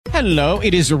Hello,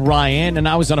 it is Ryan, and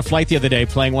I was on a flight the other day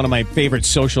playing one of my favorite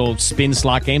social spin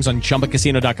slot games on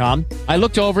ChumbaCasino.com. I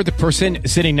looked over at the person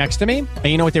sitting next to me, and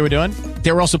you know what they were doing?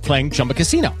 They were also playing Chumba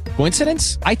Casino.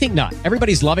 Coincidence? I think not.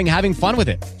 Everybody's loving having fun with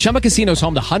it. Chumba Casino is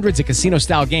home to hundreds of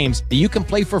casino-style games that you can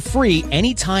play for free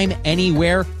anytime,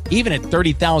 anywhere, even at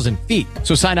 30,000 feet.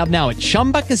 So sign up now at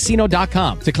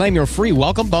ChumbaCasino.com to claim your free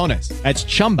welcome bonus. That's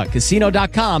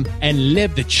ChumbaCasino.com and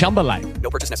live the Chumba life.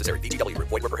 No purchase necessary. VGW.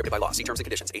 Void were prohibited by law. See terms and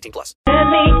conditions. 18+. Let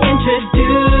me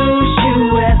introduce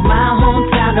you as my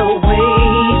hometown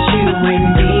awaits you in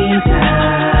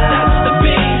Beantown. That's the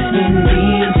bean. In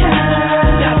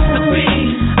Beantown. That's the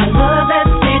bean. I love that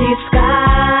city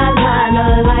skyline. The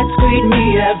lights greet me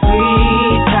every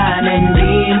time in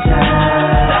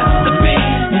Beantown. That's the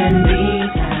bean. In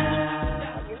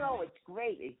Beantown. You know, it's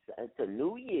great. It's a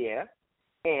new year,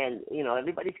 and you know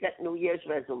everybody's got New Year's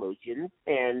resolutions,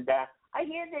 and I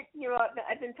hear that, you know,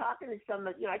 I've been talking to some,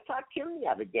 you know, I talked to Kim the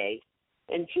other day,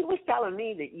 and she was telling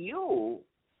me that you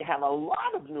have a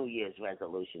lot of New Year's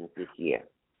resolutions this year.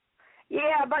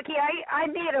 Yeah, Bucky, I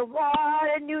made a lot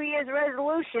of New Year's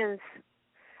resolutions.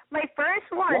 My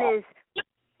first one is,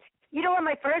 you know what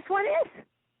my first one is?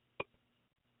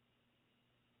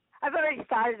 I've already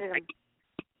started them.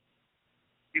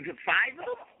 You got 5 of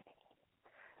them?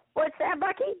 What's that,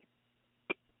 Bucky?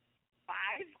 5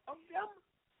 of them?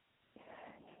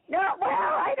 No, well,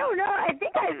 I don't know. I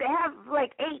think I have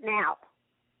like 8 now.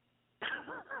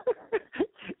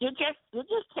 You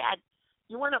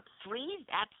went up 3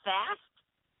 that fast?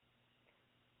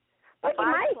 But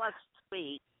 5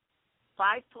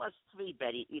 plus 3,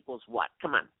 Betty, equals what?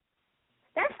 Come on.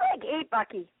 That's like 8,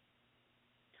 Bucky.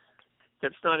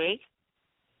 That's not 8?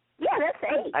 Yeah, that's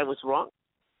 8. I was wrong?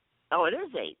 Oh, it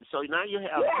is 8. So now you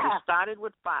have, you started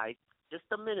with 5 just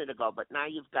a minute ago, but now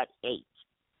you've got 8.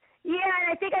 Yeah,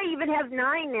 and I think I even have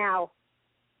 9 now.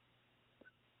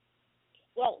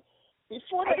 Well,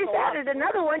 before I just added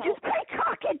another one just by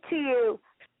talking to you.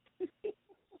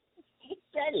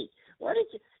 Betty, why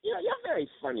don't you? You know, you're very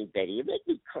funny, Betty. You make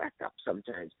me crack up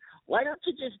sometimes. Why don't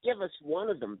you just give us one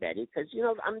of them, Betty? Because you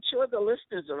know, I'm sure the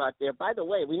listeners are out there. By the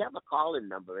way, we have a call-in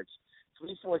number. It's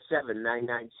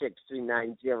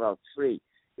 347-996-3903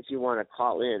 if you want to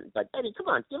call in. But Betty, come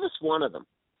on, give us one of them.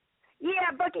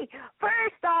 Yeah, Bucky,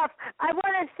 first off, I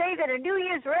want to say that a New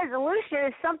Year's resolution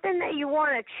is something that you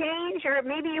want to change, or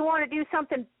maybe you want to do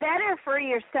something better for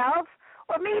yourself,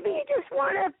 or maybe you just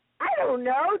want to, I don't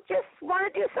know, just want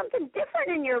to do something different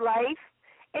in your life,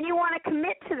 and you want to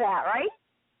commit to that, right?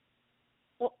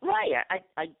 Well, right.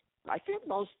 I think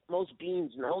most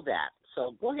beans know that,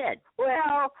 so go ahead.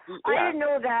 Well, I didn't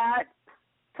know that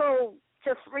till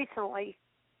just recently.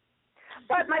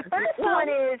 But my first one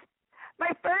is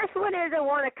I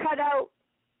want to cut out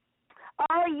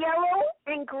all yellow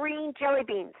and green jelly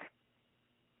beans.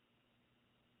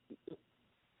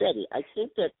 Betty, I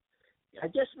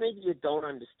guess maybe you don't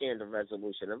understand a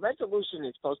resolution. A resolution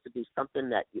is supposed to be something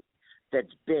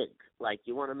that's big, like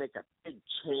you want to make a big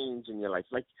change in your life.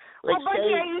 Like Bucky,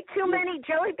 I eat too many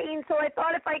jelly beans, so I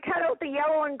thought if I cut out the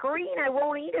yellow and green, I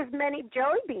won't eat as many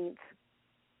jelly beans.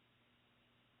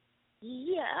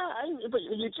 Yeah, but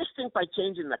you just think by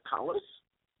changing the colors?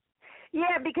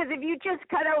 Yeah, because if you just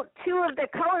cut out 2 of the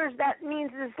colors, that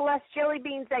means there's less jelly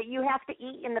beans that you have to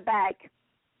eat in the bag.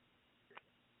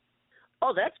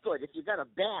 Oh, that's good. If you got a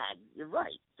bag, you're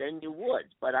right. Then you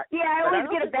would. But I always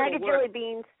get a bag of jelly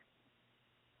beans.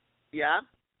 Yeah,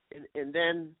 and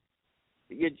then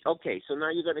okay. So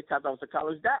now you're going to cut out the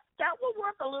colors. That will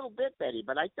work a little bit, Betty.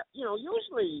 But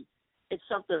usually it's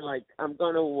something like I'm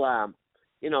going to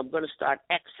start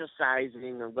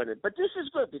exercising. But this is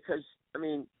good because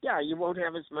you won't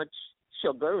have as much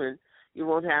sugar and you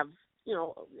won't have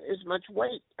as much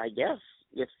weight, I guess.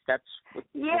 If that's what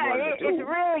you want to do. It's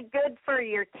really good for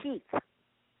your teeth.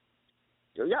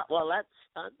 Yeah, well, that's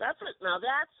it. Now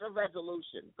that's a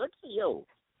resolution. Good for you.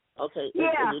 Okay.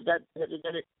 Yeah.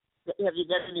 Have you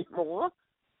got any more?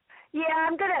 Yeah,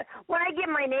 when I get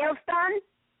my nails done,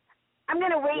 I'm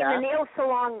gonna wait in the nail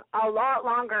salon a lot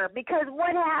longer because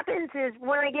what happens is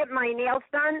when I get my nails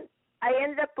done, I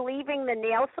end up leaving the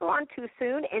nail salon too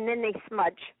soon, and then they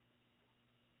smudge.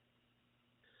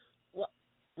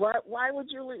 Why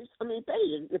would you leave? I mean,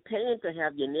 Betty, you're paying to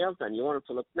have your nails done. You want it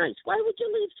to look nice. Why would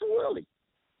you leave too early?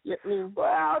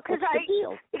 Well, because I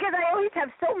always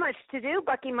have so much to do,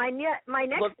 Bucky. My next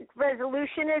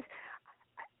resolution is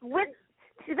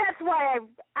that's why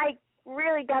I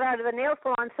really got out of the nail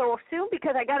salon so soon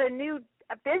because I got a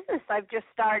business I've just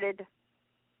started.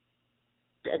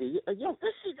 Betty,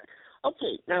 this is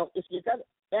okay. Now, if you got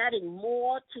adding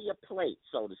more to your plate,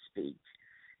 so to speak,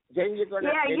 Then you're gonna.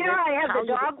 Yeah, you know I have the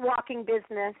dog walking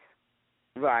business.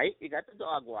 Right, you got the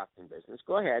dog walking business.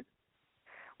 Go ahead.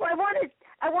 Well, I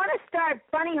want to start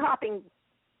bunny hopping.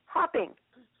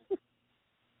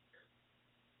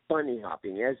 Bunny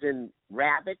hopping, as in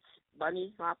rabbits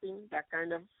bunny hopping, that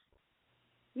kind of.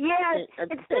 Yeah,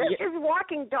 instead of just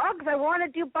walking dogs, I want to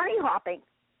do bunny hopping.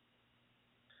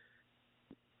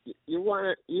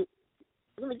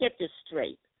 Let me get this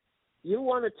straight. You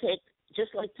want to take,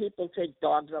 just like people take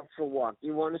dogs out for a walk,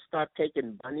 you want to start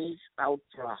taking bunnies out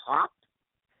for a hop?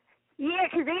 Yeah,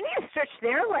 because they need to stretch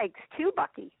their legs too,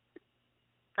 Bucky.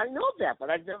 I know that, but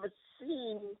I've never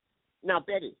seen. Now,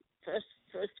 Betty,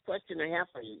 first question I have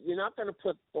for you. You're not going to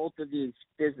put both of these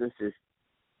businesses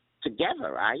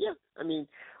together, are you? I mean,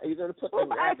 are you going to put the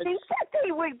rabbits? I think that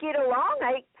they would get along.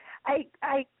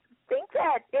 I think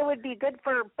that it would be good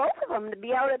for both of them to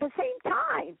be out at the same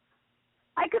time.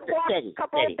 I could walk a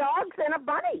couple of dogs and a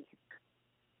bunny.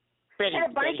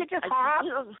 And a bunny could just hop.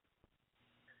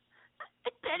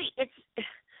 Betty,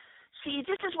 see,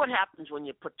 this is what happens when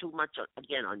you put too much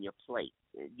on your plate.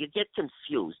 You get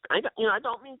confused. I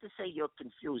don't mean to say you're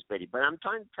confused, Betty, but I'm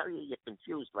trying to tell you you're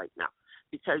confused right now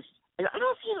because I don't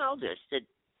know if you know this, that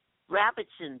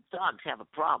rabbits and dogs have a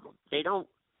problem. They don't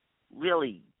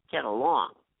really get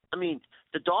along. I mean,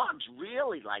 the dogs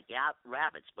really like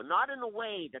rabbits, but not in the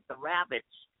way that the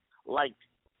rabbits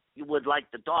would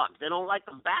like the dogs. They don't like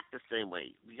them back the same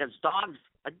way because dogs,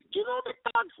 that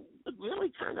dogs would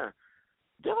really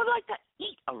they would like to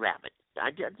eat a rabbit.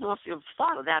 I don't know if you've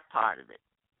thought of that part of it.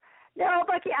 No,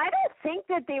 Bucky, I don't think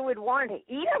that they would want to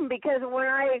eat them because when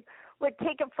I would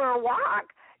take them for a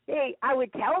walk, I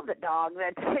would tell the dog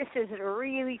that this is a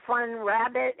really fun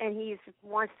rabbit and he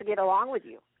wants to get along with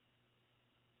you.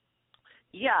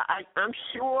 Yeah, I'm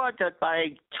sure that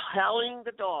by telling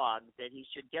the dog that he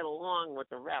should get along with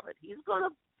the rabbit, he's going to,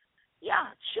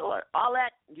 yeah, sure. All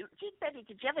that, Betty,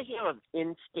 did you ever hear of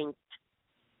instinct?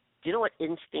 Do you know what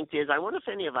instinct is? I wonder if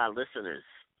any of our listeners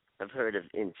have heard of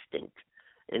instinct.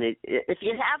 And if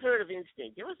you have heard of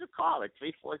instinct, give us a call at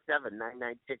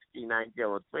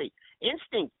 347-996-3903.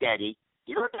 Instinct, Betty,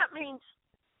 you know what that means?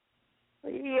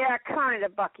 Yeah, kind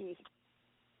of, Bucky.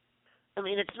 I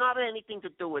mean, it's not anything to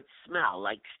do with smell,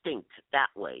 like stink, that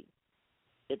way.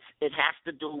 It has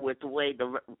to do with the way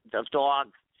the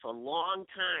dog, for a long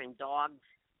time, dogs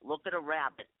look at a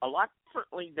rabbit a lot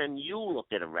differently than you look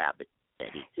at a rabbit,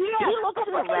 Betty. Yeah, you look at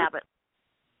a rabbit.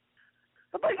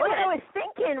 But what I was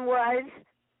thinking was,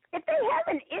 if they have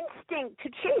an instinct to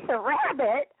chase a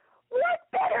rabbit, what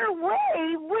better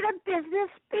way would a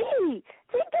business be?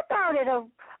 Think about it.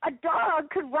 A dog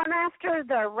could run after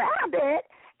the rabbit,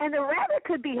 and the rabbit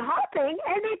could be hopping,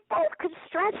 and they both could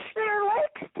stretch their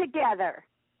legs together.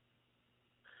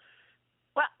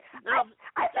 Well, now,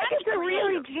 I think it's a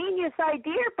really genius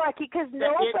idea, Bucky, because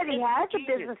nobody has a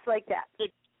business like that.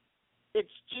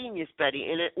 It's genius,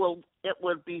 Betty, and it will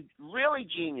be really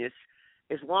genius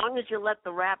as long as you let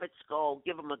the rabbits go.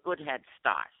 Give them a good head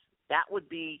start.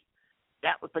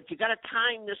 But you got to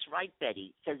time this right,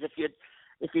 Betty, because if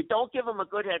you don't give them a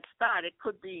good head start, it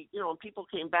could be, when people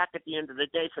came back at the end of the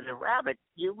day for the rabbit,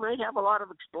 you might have a lot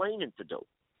of explaining to do.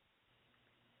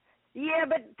 Yeah,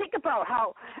 but think about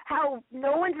how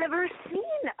no one's ever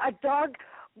seen a dog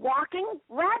walking,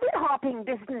 rabbit hopping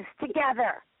business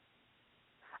together.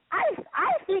 I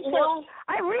think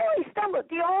I really stumbled.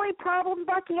 The only problem,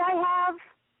 Bucky, I have.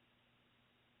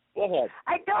 Go ahead.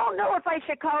 I don't know if I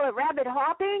should call it rabbit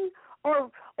hopping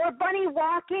or bunny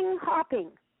walking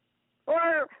hopping.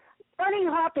 Or bunny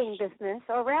hopping business,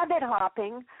 or rabbit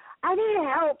hopping. I need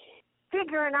help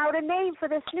figuring out a name for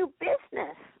this new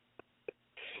business.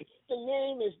 The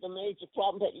name is the major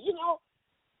problem. But,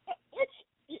 I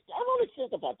want to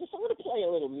think about this. I want to play a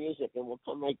little music, and we'll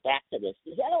come right back to this.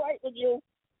 Is that all right with you?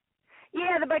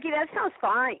 Yeah, Bucky, that sounds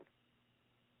fine.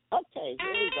 Okay,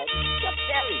 here we go. Chuck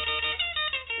Berry.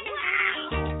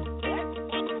 Wow.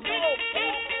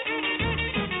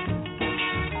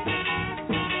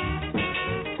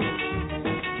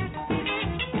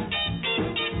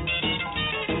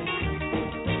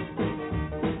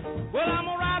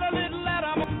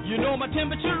 My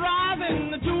temperature rising,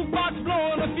 the jukebox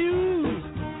blowing a fuse.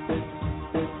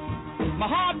 My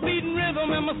heart beating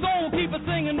rhythm and my soul keep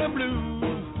singing the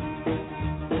blues.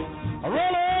 I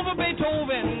roll over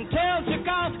Beethoven, tell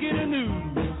Tchaikovsky the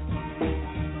news.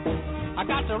 I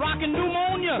got the rockin'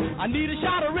 pneumonia, I need a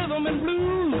shot of rhythm and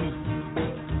blues.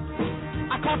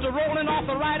 I caught the rolling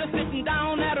arthritis sitting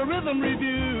down at a rhythm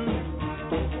review.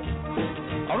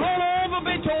 I roll over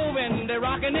Beethoven, they're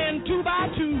rockin' in 2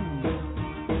 by 2.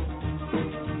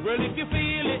 Well, if you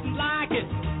feel it and like it,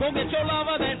 go get your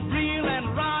lover, then reel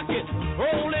and rock it.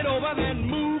 Roll it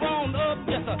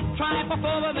Try for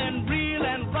further than reel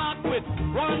and rock with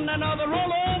one another.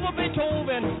 Roll over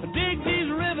Beethoven. Dig these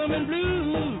rhythm and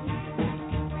blues.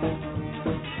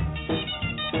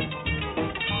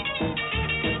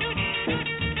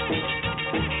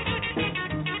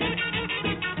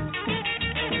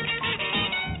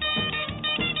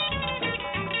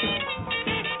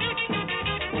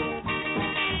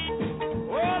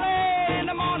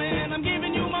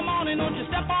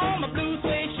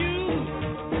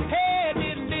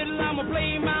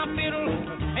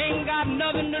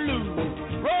 Nothing to lose.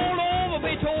 Roll over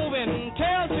Beethoven,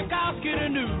 tell Tchaikovsky the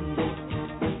news.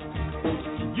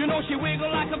 You know she wiggle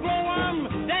like a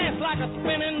glowworm, dance like a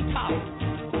spinning top.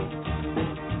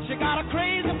 She got a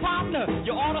crazy partner,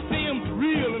 you ought to see him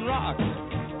reel and rock.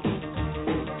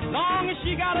 Long as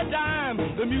she got a dime,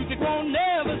 the music won't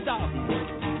never stop.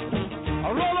 I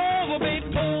roll over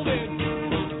Beethoven,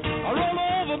 I roll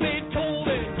over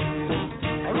Beethoven,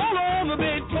 I roll over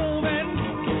Beethoven,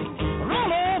 I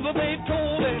roll over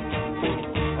Beethoven,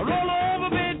 I roll over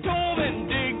Beethoven,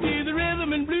 dig to the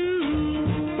rhythm and blues.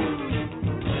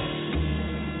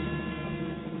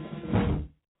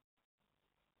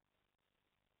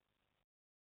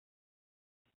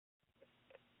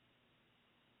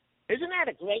 Isn't that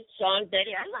a great song,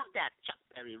 Betty? I love that Chuck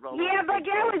Berry roll. Yeah, but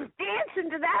I was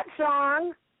dancing to that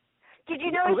song. Did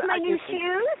you notice my new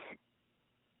shoes?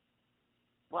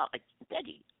 Well,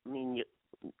 Betty, I mean,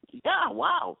 yeah,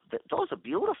 wow, those are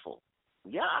beautiful.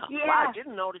 Yeah, wow, I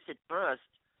didn't notice it first.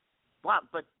 Wow,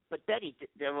 but Betty,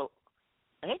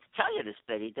 I hate to tell you this,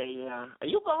 Betty. Are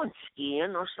you going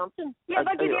skiing or something? Yeah,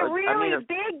 but they're really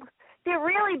big. They're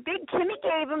really big. Kimmy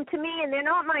gave them to me, and they're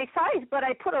not my size. But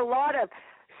I put a lot of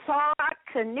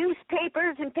socks and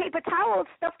newspapers and paper towels,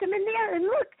 stuffed them in there, and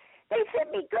look, they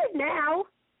fit me good now.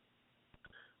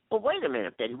 Well, wait a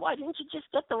minute, Betty. Why didn't you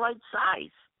just get the right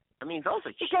size? I mean, those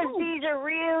are because huge. These are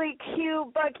really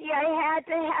cute, Bucky. I had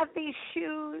to have these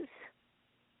shoes.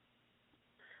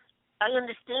 I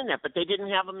understand that, but they didn't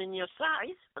have them in your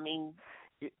size. I mean,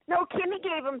 no, Kimmy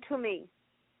gave them to me.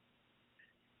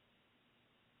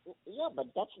 Yeah,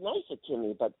 but that's nice of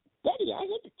Kimmy. But Betty, I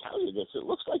hate to tell you this. It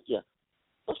looks like you're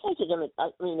gonna. I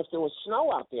mean, if there was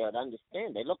snow out there, I'd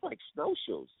understand. They look like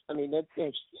snowshoes. I mean, they're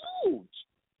huge.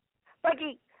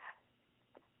 Bucky,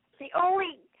 the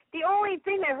only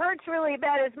thing that hurts really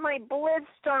bad is my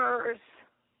blisters.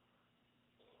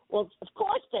 Well, of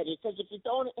course, Betty, because if you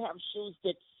don't have shoes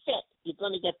that fit, you're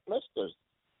going to get blisters.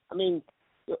 I mean,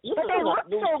 but they look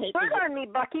so good on me,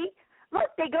 Bucky. Look,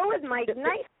 they go with my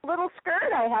nice little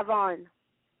skirt I have on.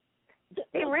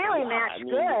 They really match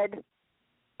good.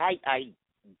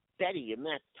 Betty, you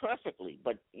match perfectly,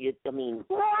 but I mean,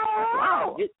 whoa!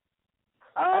 Wow,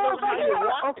 I don't know how you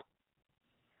walk.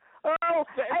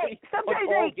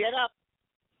 Get up.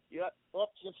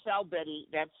 Oops, you fell, Betty.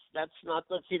 That's not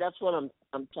good. See, that's what I'm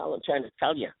trying to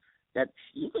tell you. That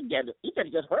you could get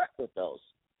hurt with those.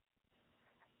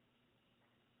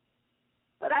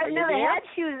 But I've never had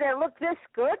shoes that look this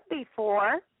good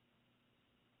before.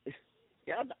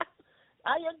 Yeah,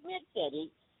 I admit,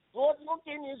 Betty, good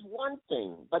looking is one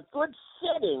thing, but good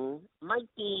fitting might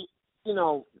be,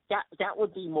 that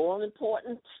would be more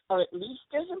important, or at least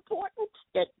as important,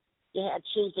 that you had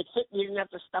shoes that fit and you didn't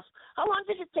have to stuff. How long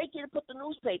did it take you to put the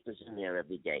newspapers in there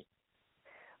every day?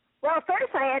 Well,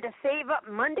 first I had to save up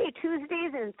Monday,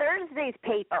 Tuesdays, and Thursdays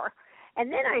paper.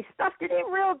 And then I stuffed it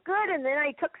in real good, and then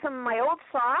I took some of my old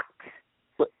socks.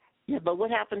 But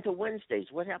what happened to Wednesdays?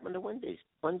 What happened to Wednesday's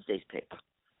paper?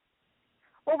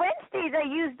 Well, Wednesdays I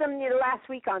used them last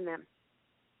week on them.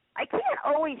 I can't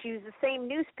always use the same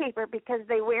newspaper because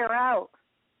they wear out.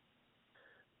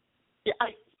 Yeah,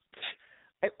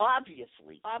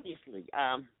 obviously. I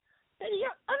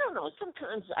don't know.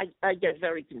 Sometimes I get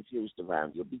very confused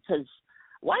around you because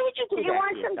why would you do that? Do you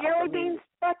want some jelly beans,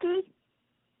 Bucky?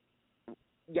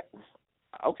 Yeah.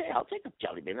 Okay, I'll take a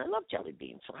jelly bean. I love jelly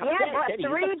beans. So I bought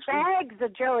 3 bags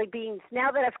of jelly beans now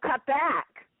that I've cut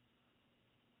back.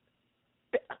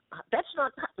 That's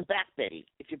not cutting back, Betty.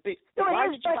 Why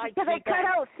did you buy 3 bags? Because I cut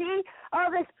out.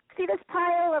 See this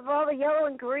pile of all the yellow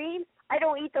and green? I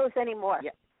don't eat those anymore.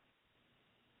 Yeah.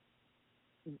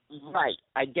 Right,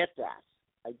 I get that.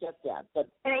 But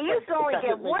I used to only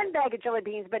get 1 bag of jelly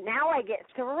beans, but now I get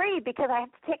 3 because I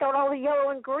have to take out all the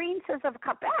yellow and green since I've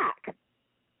cut back.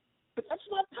 But that's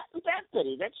not cutting back,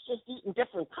 Betty. That's just eating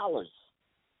different colors.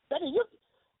 Betty,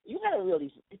 you gotta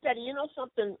really, Betty, you know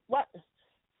something? What?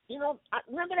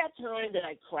 Remember that time that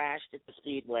I crashed at the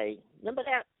Speedway? Remember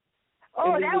that?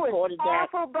 Oh, that was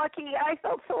awful, Bucky. I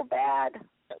felt so bad.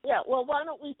 Yeah, well, why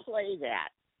don't we play that?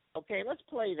 Okay, let's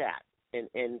play that.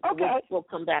 and Okay. we'll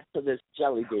come back to this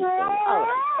jelly bean thing. All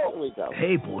right, here we go.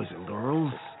 Hey, boys and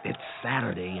girls, it's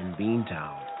Saturday in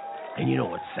Beantown. And you know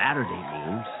what Saturday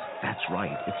means? That's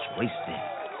right, it's race day.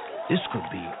 This could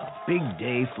be a big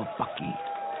day for Bucky.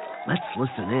 Let's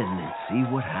listen in and see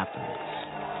what happens.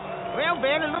 Well,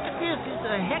 Betty, look at this. It's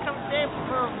a heck of a day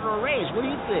for a race. What do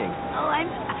you think? Oh, I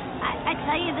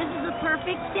tell you, this is a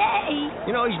perfect day.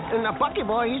 You know, and the Bucky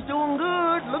boy, he's doing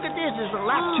good. Look at this. It's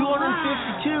lap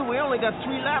 252. We only got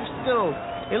 3 laps to go.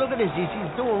 Hey, look at this.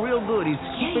 He's doing real good. He's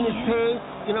keeping his pace.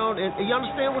 You know, and you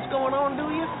understand what's going on, do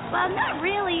you? Well, not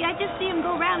really. I just see him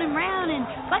go round and round, and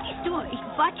Bucky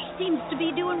seems to be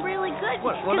doing really good.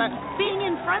 Well, being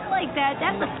in front like that's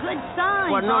a good sign.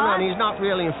 Well, no, he's not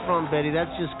really in front, Betty. That's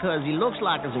just because he looks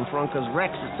like he's in front because Rex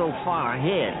is so far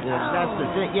ahead. You know, That's the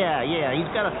thing. Yeah.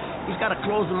 He's got to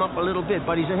close him up a little bit,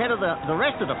 but he's ahead of the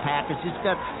rest of the pack. It's just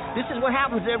that this is what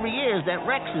happens every year is that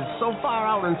Rex is so far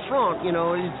out in front. You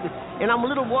know, and I'm a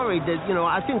little worried that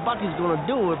I think Bucky's going to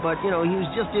do it, but he was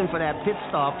just in for that pit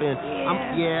stop, and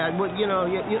but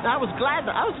I was glad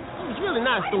that it was really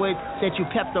nice the way that you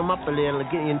pepped him up a little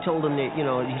and told him that he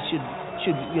should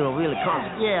really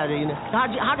concentrate. Yeah, how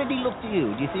did he look to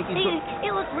you? Do you think he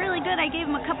looked really good? I gave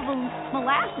him a couple of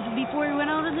molasses before he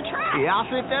went out on the track. Yeah, I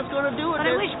think that's going to do it.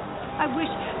 But I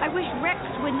wish Rex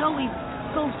would know he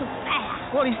goes so fast.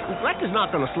 Well, Rex is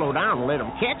not going to slow down and let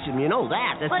him catch him. You know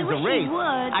that. This is a race. He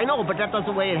would. I know, but that's not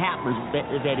the way it happens,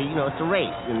 Betty. It's a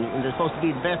race, and they're supposed to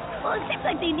be the best. Well, it seems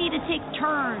like they need to take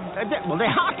turns. Well, they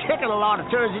are taking a lot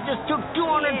of turns. It just took 252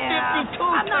 I'm turns.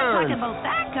 not talking about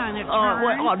that kind of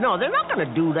turn. No, they're not going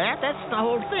to do that. That's the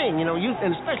whole thing. And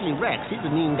especially Rex. He's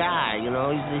a mean guy.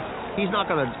 He's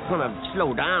not gonna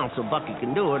slow down so Bucky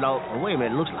can do it. Oh, wait a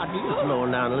minute, it looks like he's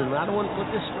slowing down a little bit. I don't know what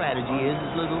this strategy is.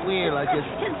 It's a little weird like this.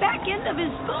 His back end of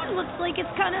his spoon looks like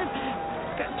it's kind of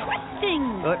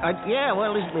twisting.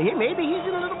 Maybe he's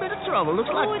in a little bit of trouble.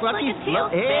 Looks like Bucky's...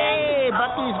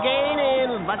 Bucky's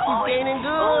gaining. Bucky's gaining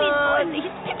good. He's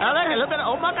picking up. Look at it.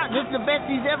 Oh, my God. This is the best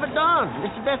he's ever done.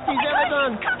 This is the best he's ever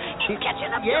done. He's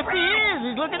catching up. Yes, he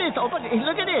is. Look at this. Oh,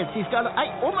 look at this. He's got...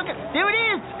 Oh, my God. There it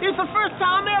is. It's the first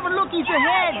time ever. Look, he's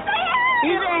ahead.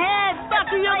 He's ahead.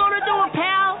 Bucky, you're going to do it,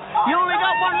 pal. You only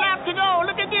got 1 lap to go.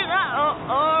 Look at this. That's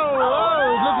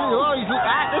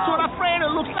what I'm afraid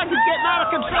of. Looks like he's getting out of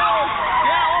control.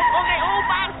 Yeah, okay. Oh,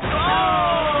 my.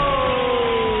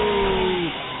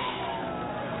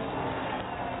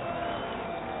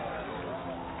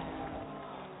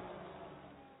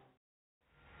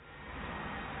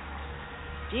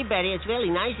 Gee, Betty, it's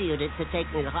really nice of you to take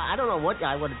me. I don't know what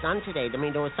I would have done today. I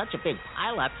mean, there was such a big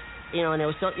pileup, and there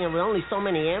was there were only so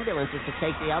many ambulances to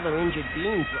take the other injured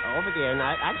beans over there, and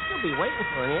I'd still be waiting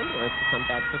for an ambulance to come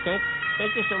back. So thank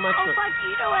you so much. Oh, Bucky,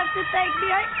 you don't have to thank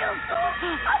me. I feel so.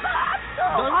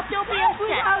 Don't be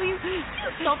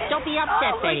upset. Don't be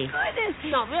upset, Betty. Oh, my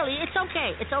goodness. No, really, it's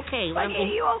okay. It's okay. Bucky, are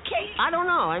you okay? I don't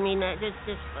know. I mean, Betty,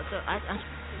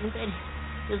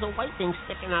 there's a white thing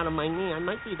sticking out of my knee. It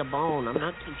might be the bone. I'm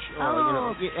not too sure.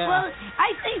 Oh, well,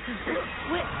 I think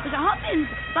hop in,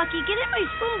 Bucky. Get in my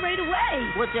spoon right away.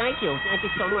 Well, thank you. Thank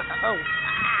you so much.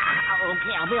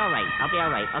 Okay, I'll be all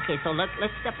right. Okay, so let's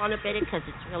step on it, Betty, because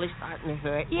it's really starting to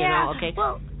hurt. Yeah. Okay.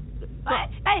 Well,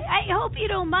 I hope you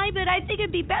don't mind, but I think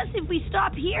it'd be best if we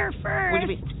stop here first. What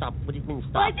do you mean stop? What do you mean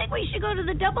stop? Well, I think we should go to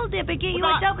the double dip and get you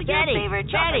a double your favorite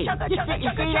Betty, chocolate.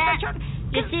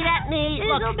 You see that knee?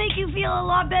 This'll make you feel a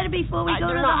lot better before we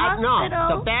go to the hospital.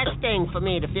 No, the best thing for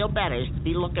me to feel better is to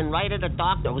be looking right at a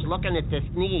doctor who's looking at this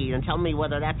knee and tell me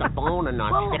whether that's a bone or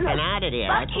not sticking out of there.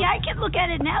 Bucky, I can look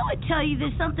at it now and tell you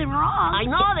there's something wrong. I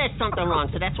know there's something wrong,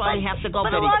 so that's why we have to go.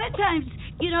 But a lot of times,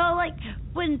 like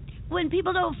when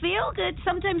people don't feel good,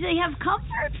 sometimes they have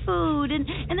comfort food, and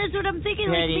that's what I'm thinking.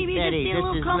 Betty, maybe just get a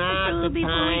little comfort food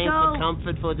before we go. For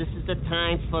comfort food. This is the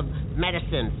time for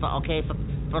medicine.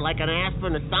 For like an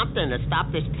aspirin or something to stop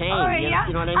this pain. All right,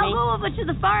 you know what I mean? I'll go over to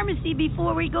the pharmacy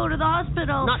before we go to the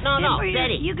hospital. No,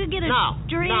 Betty. You could get a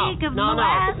drink of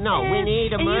molasses. No, we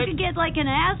need and you could get like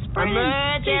an aspirin.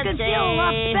 Emergency. So you could feel a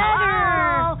lot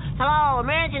better. Hello,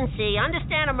 emergency.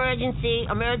 Understand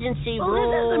emergency Well,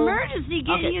 rules. this is emergency.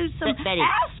 Getting you some Betty.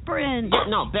 aspirin.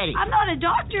 No, Betty. I'm not a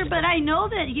doctor, but I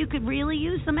know that you could really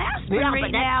use some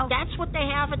aspirin now. That's what they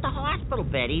have at the hospital,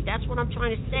 Betty. That's what I'm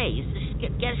trying to say. You just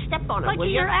get a step on it, will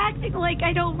you? You're acting like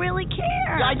I don't really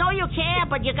care. I know you care,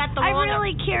 but you got the wrong... I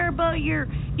really care about your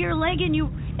leg and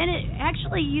you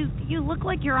look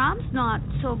like your arm's not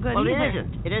so good either.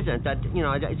 It isn't.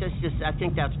 It's just I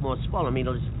think that's more swollen. I mean,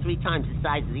 it's 3 times the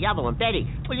size of the other one. Betty,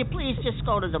 will you please just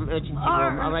go to the emergency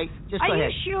room, all right? Just go ahead.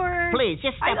 Are you sure? Please,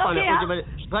 just step on it. Go ahead.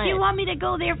 Do you want me to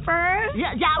go there first?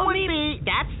 Yeah, that would be...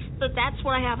 That's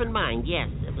what I have in mind. Yes.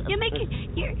 You're Betty,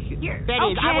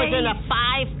 okay. I was in a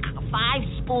five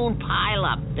spoon pile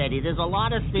up, Betty. There's a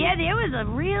lot of things. Yeah, there was a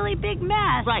really big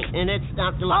mess. Right, and it's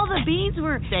not all the beans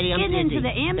were Betty, I'm getting into dizzy.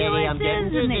 the ambulances, Betty, I'm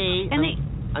getting dizzy. and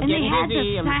they had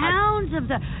the sounds of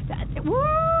the.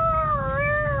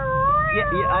 Yeah,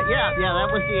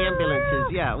 that was the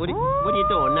ambulances. Yeah, what are you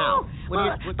doing now?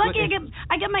 Bucky,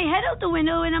 I got my head out the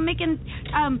window and I'm making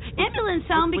ambulance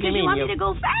sound because you want me to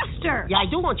go faster. Yeah, I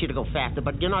do want you to go faster,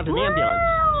 but you're not an ambulance.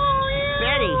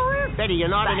 Betty,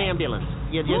 you're not an ambulance.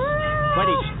 You're just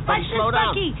Buddy, slow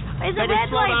down. Bucky, it's a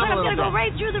red light, but I'm gonna go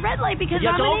right through the red light because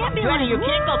I'm an ambulance. Betty, you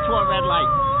can't go through a red light.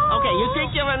 Okay, you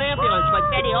think you're an ambulance, but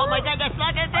Betty, oh my goodness,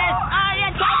 look at this!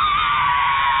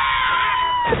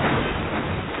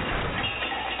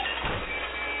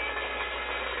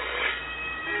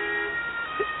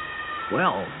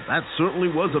 Well, that certainly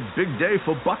was a big day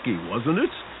for Bucky, wasn't it?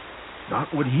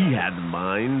 Not what he had in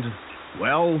mind.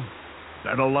 Well,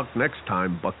 better luck next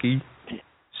time, Bucky.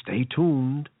 Stay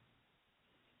tuned.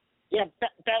 Yeah,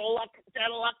 better luck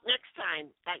next time.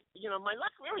 My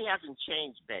luck really hasn't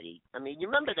changed, Betty. I mean, you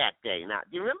remember that day now?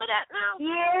 Do you remember that now?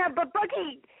 Yeah, but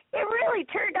Bucky, it really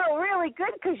turned out really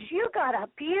good because you got a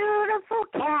beautiful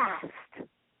cast.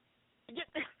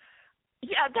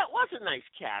 Yeah, that was a nice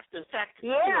cast. In fact,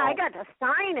 I got to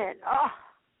sign it. Oh,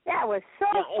 that was so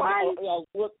fun.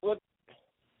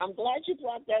 I'm glad you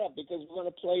brought that up because we're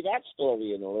going to play that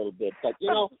story in a little bit. But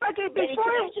Bucky,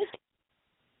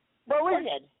 go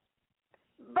ahead.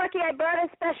 Bucky, I brought a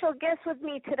special guest with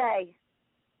me today.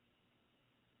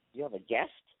 You have a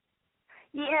guest?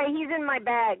 Yeah, he's in my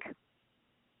bag.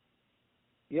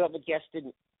 You have a guest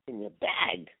in your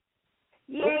bag?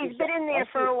 Yeah, he's been in there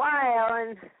for a while,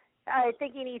 and I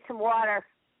think he needs some water.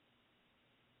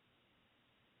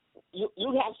 You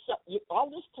have all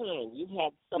this time. You've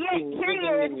had something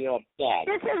living in your bag.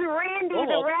 This is Randy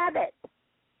the rabbit.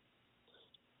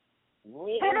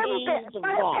 Randy the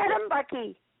rabbit. Pet him,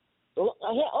 Bucky.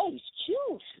 Oh, he's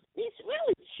cute. He's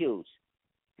really cute.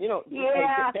 Yeah.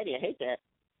 Hey, Betty, I hate that.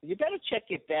 You better check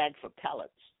your bag for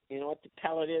pellets. You know what the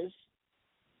pellet is?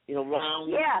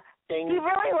 Round thing. He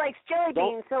really likes jelly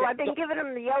beans, so I've been giving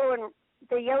him the yellow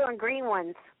and green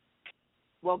ones.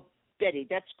 Well, Betty,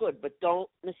 that's good, but don't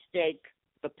mistake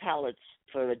the pellets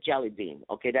for a jelly bean.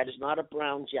 Okay, that is not a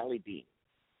brown jelly bean.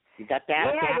 You got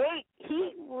that? Yeah,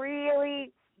 he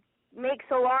really makes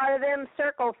a lot of them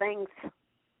circle things.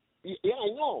 Yeah, I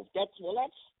know. That's what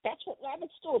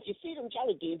rabbits do. If you feed him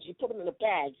jelly beans, you put them in a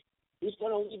bag, he's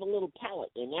going to leave a little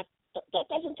pellet, and that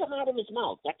doesn't come out of his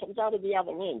mouth. That comes out of the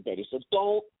other end, Betty. So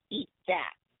don't eat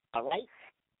that. All right?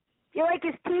 You like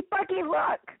his teeth, Bucky?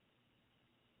 Look.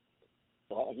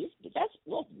 Well, they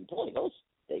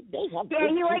have. Yeah,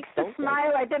 he likes to teeth,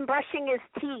 smile. I've been brushing his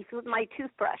teeth with my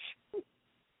toothbrush.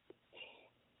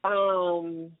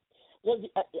 Well,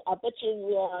 I bet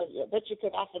you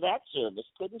could offer that service,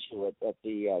 couldn't you? At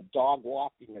the dog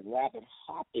walking and rabbit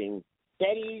hopping,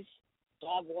 Betty's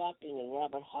dog walking and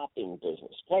rabbit hopping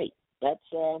business. Great. That's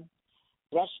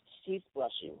teeth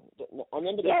brushing. See,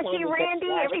 Randy,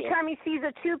 every time he sees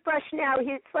a toothbrush now,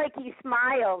 it's like he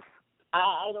smiles.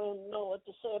 I don't know what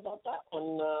to say about that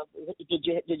one. Did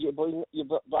you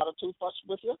brought a toothbrush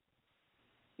with you?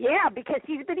 Yeah, because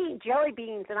he's been eating jelly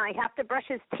beans, and I have to brush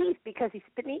his teeth because he's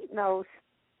been eating those.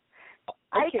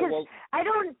 I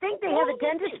don't think they have a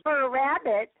dentist for a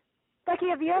rabbit. Bucky,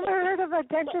 have you ever heard of a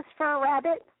dentist for a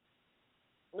rabbit?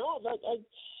 No,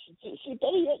 see,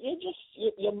 Betty,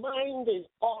 your mind is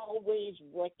always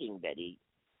working, Betty.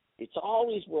 It's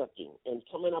always working and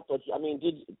coming up with. I mean,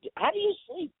 how do you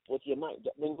sleep with your mind?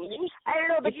 I don't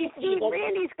know, but you see,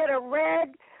 Randy's got a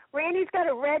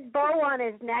red bow on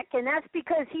his neck, and that's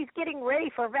because he's getting ready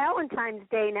for Valentine's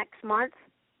Day next month.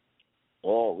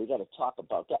 Oh, we got to talk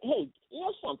about that. Hey, you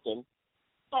know something?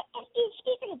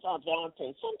 Speaking about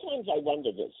Valentine, sometimes I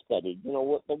wonder this, Betty.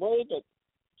 The way that.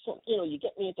 So, you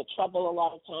get me into trouble a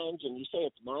lot of times, and you say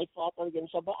it's my fault I'm getting in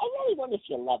trouble. I really wonder if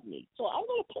you love me. So I'm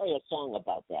going to play a song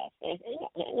about that.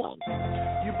 Hang on.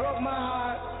 You broke my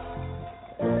heart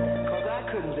because I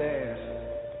couldn't dance.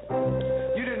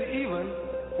 You didn't even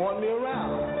want me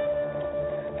around.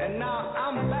 And now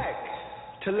I'm back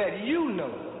to let you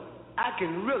know I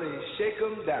can really shake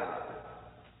them down.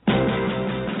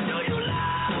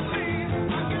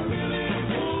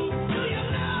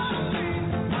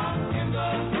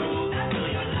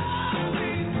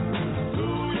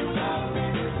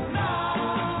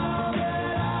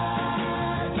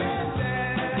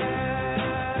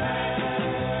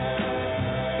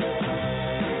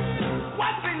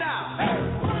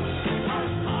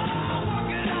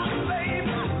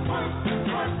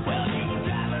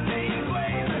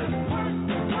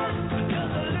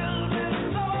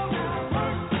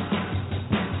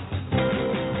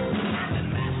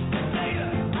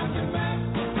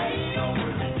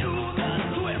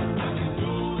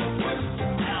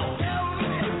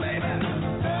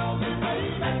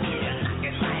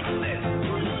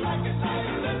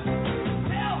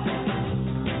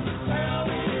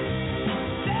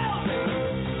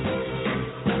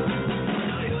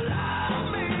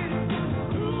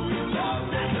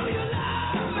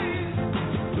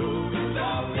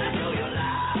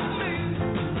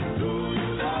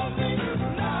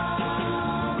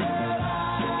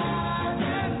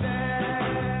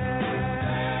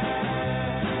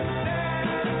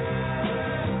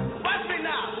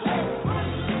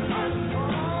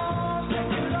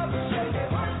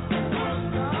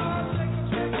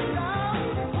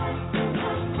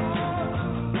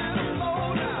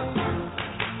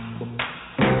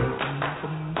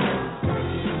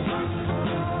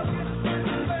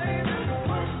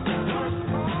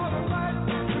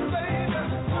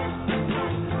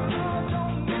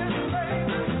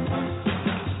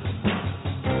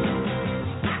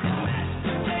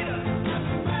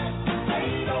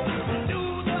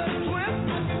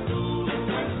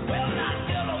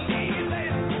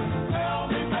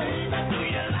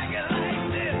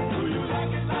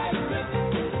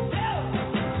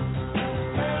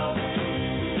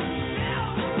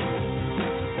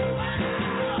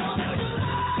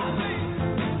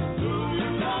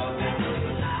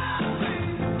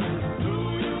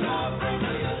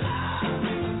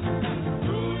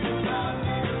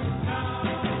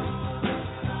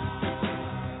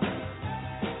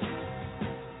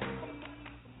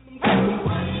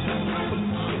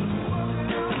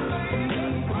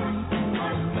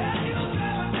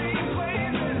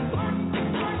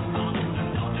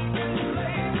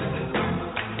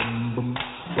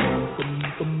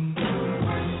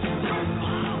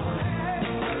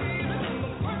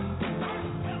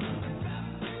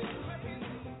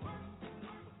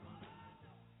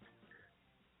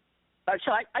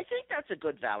 So I think that's a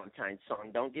good Valentine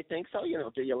song, don't you think so?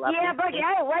 Do you love Yeah, it? Bucky,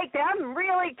 I like that. I'm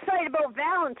really excited about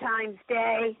Valentine's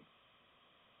Day.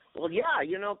 Well, yeah,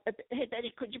 hey,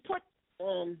 Betty, could you put,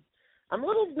 I'm a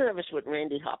little nervous with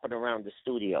Randy hopping around the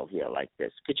studio here like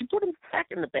this. Could you put him back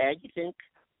in the bag, you think?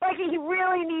 Bucky, he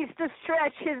really needs to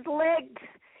stretch his legs.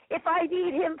 If I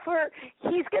need him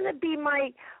he's going to be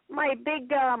my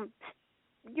big,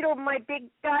 my big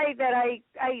guy that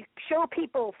I show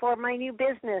people for my new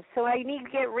business. So I need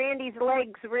to get Randy's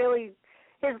legs his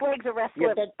legs are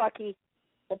restless, Bucky.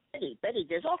 But Betty,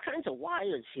 there's all kinds of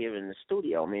wires here in the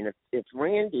studio. I mean, if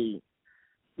Randy,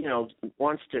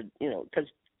 wants to, because,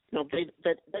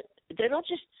 they don't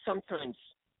just sometimes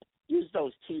use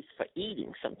those teeth for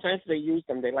eating. Sometimes they use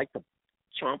them, they like to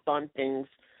chomp on things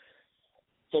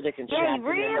so they can Yeah, he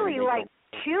really likes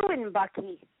chewing,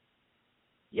 Bucky.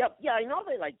 Yep, yeah, I know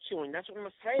they like chewing. That's what I'm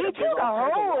afraid of. He chewed a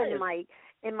hole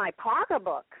in my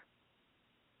pocketbook.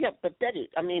 Yeah, but Betty,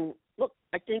 I mean, look,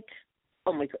 I think,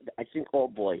 oh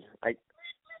boy,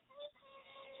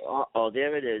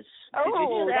 there it is. Oh, did you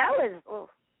hear that? was. Oh.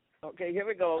 Okay, here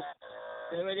it goes.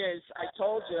 There it is. I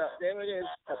told you. There it is.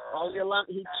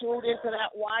 He chewed into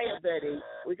that wire, Betty.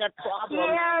 We got problems.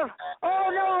 Yeah. Oh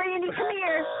no, Randy, come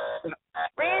here.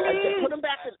 Randy. Put him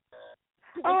back in.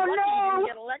 Oh no. He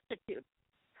get electrocuted.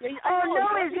 His ears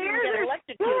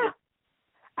are.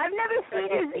 I've never seen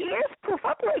his ears poof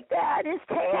up like that. His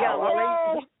tail. Yeah,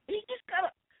 well, he just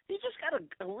got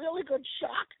a really good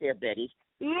shock there, Betty.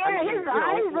 Yeah, his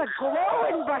eyes are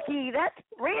glowing, Bucky.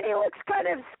 Randy looks kind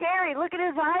of scary. Look at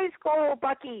his eyes glow,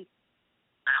 Bucky.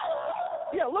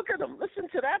 Yeah, look at him. Listen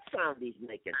to that sound he's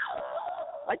making.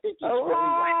 I think he's really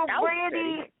whacked out,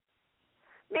 Randy.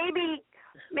 Betty.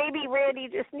 Maybe Randy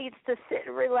just needs to sit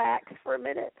and relax for a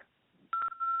minute.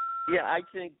 Yeah, I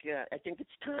think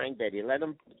it's time, Betty. Let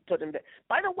him put him.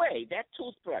 By the way, that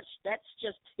toothbrush, that's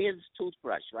just his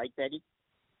toothbrush, right, Betty?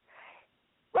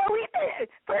 Well,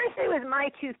 first it was my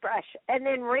toothbrush, and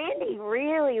then Randy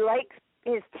really likes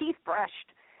his teeth brushed.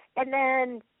 And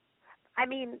then, I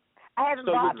haven't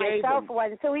bought myself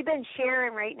one, so we've been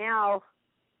sharing right now.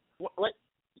 What?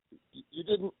 You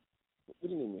didn't? What do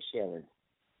you mean you're sharing?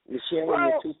 You're sharing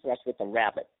your toothbrush with a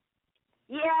rabbit.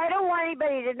 Yeah, I don't want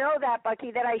anybody to know that,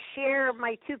 Bucky, that I share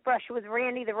my toothbrush with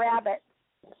Randy the rabbit.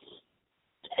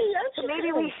 Hey, so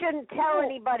maybe we shouldn't tell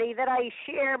anybody that I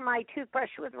share my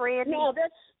toothbrush with Randy. No,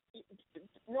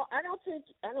 I don't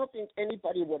think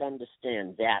anybody would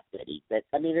understand that, Betty.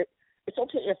 It's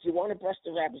okay if you want to brush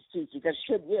the rabbit's teeth. You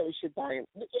really should buy them.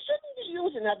 You shouldn't be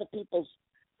using other people's.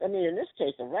 In this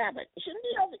case, a rabbit. You shouldn't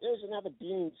be using other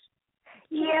beans.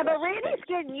 Yeah, but Randy's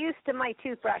getting used to my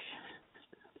toothbrush.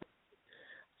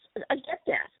 I get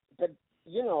that, but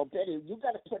Betty, you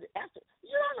got to put it after.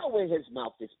 You don't know where his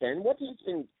mouth has been. What he's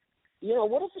been,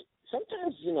 what if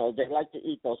sometimes, they like to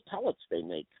eat those pellets they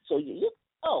make. So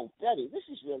Betty, this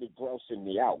is really grossing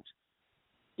me out.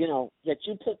 That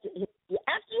you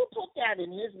after you put that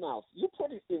in his mouth, you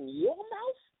put it in your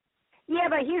mouth? Yeah,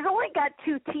 but he's only got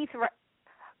 2 teeth,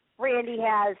 Randy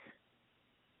has.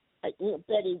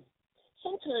 Betty,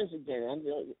 sometimes again, I'm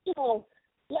really,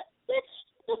 let's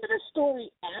look at a story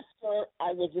after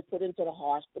I was put into the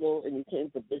hospital and you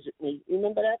came to visit me.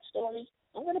 Remember that story?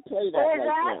 I'm going to play that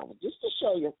now, just to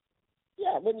show you.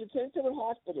 Yeah, when you came to the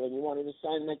hospital and you wanted to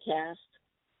sign my cast.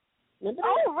 Remember that?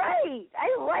 Oh, right.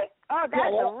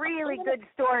 That's a really good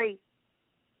story.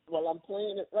 Well, I'm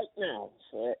playing it right now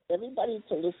for everybody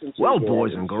to listen to. Well,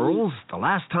 boys and girls, the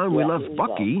last time we left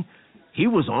Bucky, he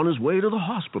was on his way to the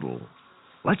hospital.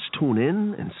 Let's tune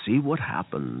in and see what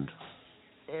happened.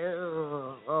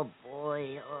 Oh,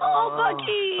 boy. Oh,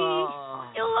 Bucky.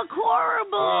 You look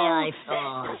horrible.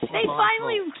 Yeah, they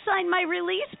finally signed my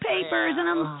release papers, and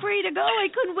I'm free to go. I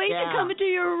couldn't wait to come into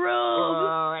your room.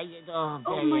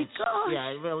 Oh, my God.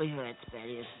 Yeah, it really hurts,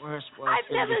 Betty. It's worse I've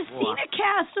never seen a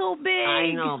cast so big.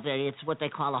 I know, Betty. It's what they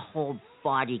call a whole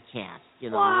body cast.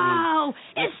 Wow.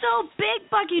 It's so big,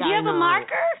 Bucky. Do you have a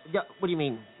marker? What do you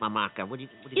mean, my marker? What do you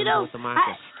do with the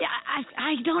marker?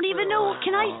 I don't even know.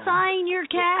 Can I sign your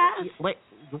cast? Wait,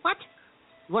 what?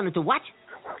 You want to do what?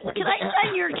 Can I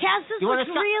sign your cast? This looks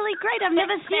really great. I've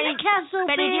never seen a cast so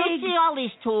Betty, big. do you see all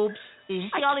these tubes? Do you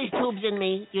see all these tubes in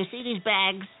me? Do you see these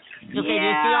bags? Okay,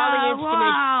 you see all the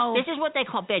instruments. Wow. This is what they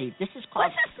call, Betty, this is called...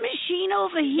 What's this machine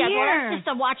over here? Yeah, well, that's just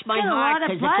to watch my Got a heart, lot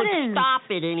of because it could buttons. stop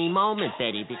at any moment,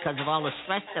 Betty, because of all the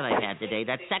stress that I had today.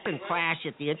 That second crash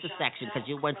at the intersection, because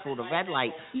you went through the red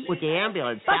light with the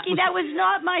ambulance. Bucky, that was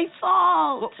not my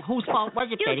fault. Whose fault was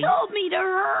it, You Betty? told me to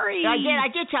hurry. I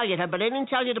did tell you that, but I didn't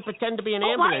tell you to pretend to be an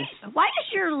ambulance. Why is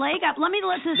your leg up? Let me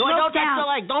let this No, rope don't touch down. the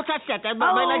leg. Don't touch that.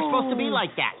 My leg's supposed to be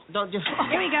like that. Don't just...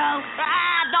 Here we go.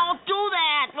 Don't do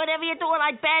that. Whatever you're doing,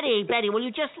 like Betty, will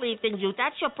you just leave things?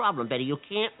 That's your problem, Betty. You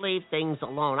can't leave things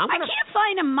alone. I can't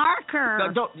find a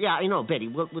marker. Yeah, I know, Betty.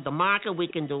 With the marker, we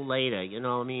can do later. You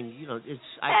know, I mean, it's...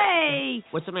 Hey.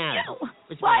 What's the matter?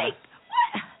 Why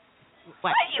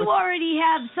do you already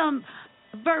have some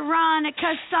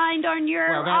Veronica signed on your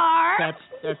arm?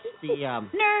 That's the...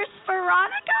 Nurse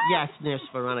Veronica? Yes, Nurse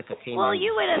Veronica came in. Well,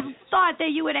 you would have thought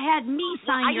that you would have had me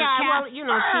sign your cast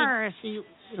first.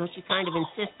 She kind of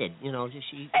insisted, Hey,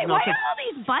 why are all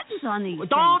these buttons on these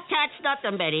Don't touch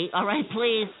nothing, Betty, all right,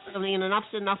 please. I mean,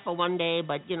 enough's enough for one day,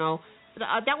 but,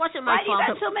 that wasn't my fault. Why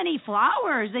do you got so many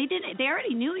flowers? They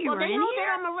already knew you were in here. They know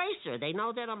that I'm a racer. They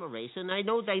know that I'm a racer, and they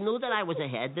knew that I was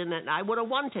ahead, and that I would have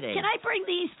won today. Can I bring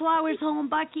these flowers home,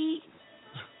 Bucky?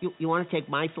 You want to take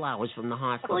my flowers from the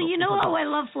hospital? Well, you know how I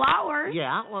love flowers.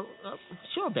 Yeah, well,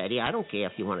 sure, Betty. I don't care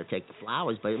if you want to take the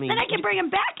flowers, but I mean... Then I can bring them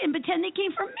back and pretend they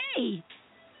came from me.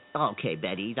 Okay,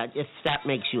 Betty, if that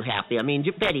makes you happy. I mean,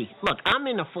 Betty, look, I'm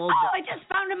in a full... Oh, I just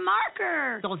found a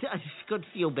marker. Oh, that's good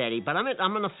for you, Betty, but I'm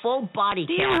in a full body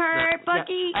cast. Do you hurt,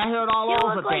 Bucky? I hurt all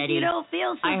over, look Betty. Like you don't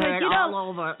feel so I good. hurt all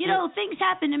over. Things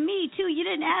happen to me, too. You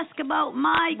didn't ask about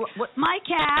my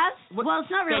cast. Well,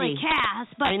 it's not really Betty,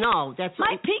 cast, but... I know.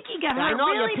 My pinky got hurt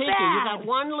really your pinky. bad. You got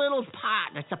You one little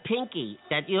part. That's a pinky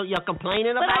that you're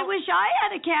complaining about. But I wish I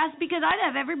had a cast because I'd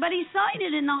have everybody sign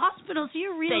it in the hospital, so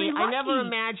you're really Betty, lucky. I never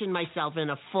imagined myself in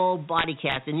a full body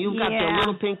cast, and you've got the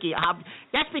little pinky.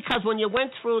 That's because when you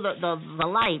went through the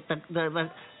light,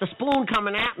 the spoon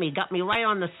coming at me got me right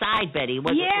on the side, Betty. You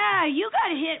got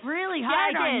hit really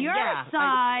hard on your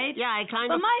side. I kind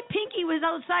of. But my pinky was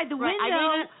outside the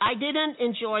window. I didn't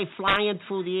enjoy flying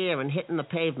through the air and hitting the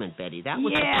pavement, Betty. That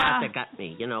was the part that got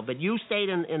me, But you stayed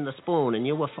in the spoon, and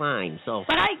you were fine. So.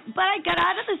 But I got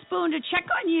out of the spoon to check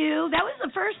on you. That was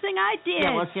the first thing I did.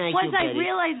 Yeah, well, thank Once you, I Betty.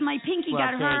 realized my pinky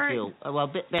got hurt. Thank you.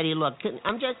 Well, Betty, look,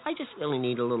 I just really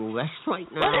need a little rest right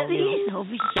now. What are these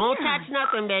over here? Don't touch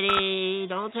nothing, Betty.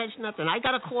 Don't touch nothing. I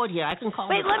got a cord here. I can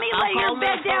call. Wait, let me lay your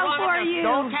bed down for you.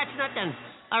 Don't touch nothing.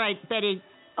 All right, Betty.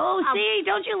 Oh, see,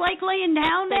 don't you like laying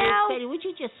down Betty, now? Betty, would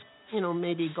you just,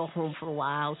 maybe go home for a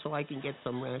while so I can get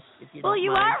some rest? If you Well, don't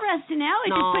you mind. are resting now.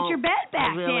 I just put your bed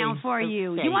back down for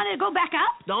you. Betty, You want to go back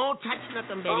up? Don't touch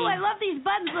nothing, Betty. Oh, I love these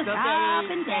buttons. Look, Betty,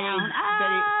 up and down.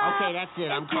 Betty. Up Okay, that's it.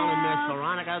 I'm and calling down. Nurse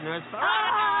Veronica. Nurse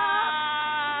Veronica.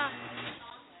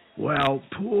 Well,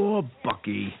 poor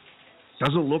Bucky.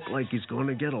 Doesn't look like he's going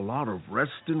to get a lot of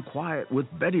rest and quiet with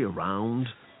Betty around.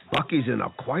 Bucky's in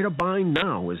quite a bind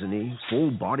now, isn't he?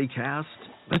 Full body cast.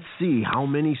 Let's see how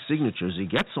many signatures he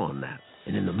gets on that.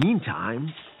 And in the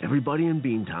meantime, everybody in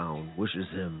Beantown wishes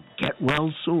him get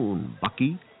well soon,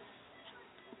 Bucky.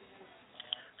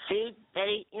 See,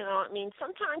 Betty,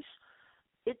 sometimes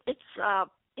it's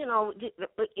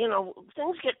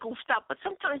things get goofed up, but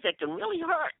sometimes they can really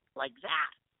hurt like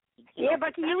that. Yeah,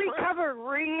 Bucky, you recovered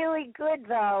really good,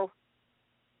 though.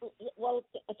 Well,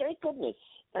 thank goodness,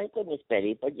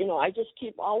 Betty. But I just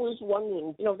keep always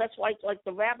wondering. That's why, like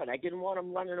the rabbit, I didn't want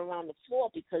him running around the floor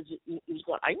because he was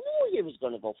going. I knew he was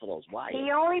going to go for those wires.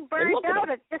 He only burned out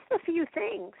at just a few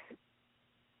things.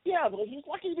 Yeah, but he's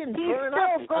lucky he didn't He's burn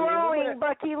still up. glowing,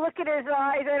 Bucky. Look at his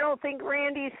eyes. I don't think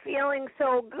Randy's feeling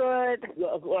so good.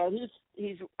 Well,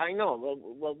 he's. I know.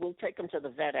 We'll take him to the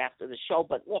vet after the show.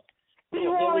 But look, He there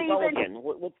won't we go even.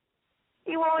 again.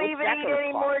 He won't even eat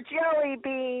any more jelly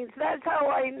beans. That's how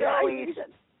I know he's...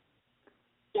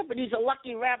 Yeah, but he's a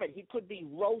lucky rabbit. He could be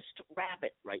roast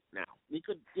rabbit right now. We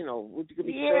could be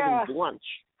serving lunch.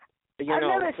 I've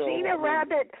never seen a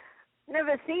rabbit,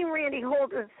 never seen Randy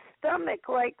hold his stomach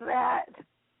like that.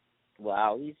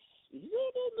 Wow, he's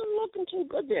looking too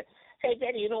good there. Hey,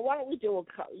 Betty, why don't we do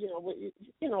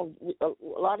a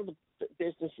lot of the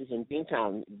businesses in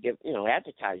Beantown give,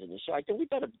 advertising the show. I think we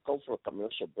better go for a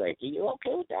commercial break. Are you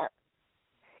okay with that?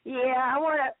 Yeah, I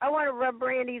want to rub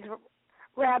Randy's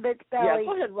rabbit's belly. Yeah,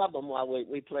 go ahead, rub him while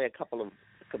we play a couple of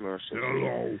commercials.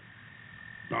 Hello.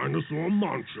 Dinosaur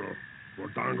Muncher. For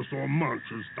Dinosaur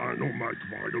Muncher's Dynamite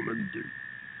Vitamin D.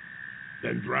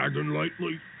 Then Dragon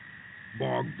lately?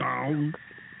 Bogged down?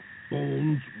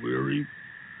 Bones weary?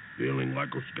 Feeling like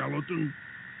a skeleton?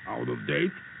 Out of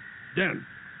date? Then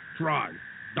try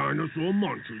Dinosaur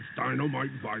Munch's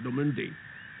Dynamite Vitamin D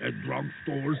at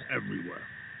drugstores everywhere.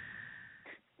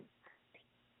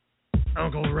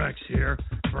 Uncle Rex here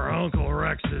for Uncle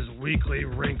Rex's weekly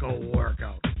wrinkle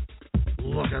workout.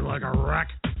 Looking like a wreck?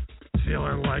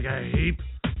 Feeling like a heap?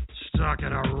 Stuck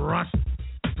in a rut?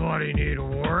 Body need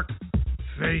work?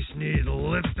 Face need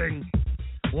lifting?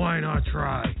 Why not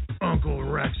try Uncle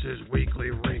Rex's weekly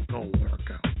wrinkle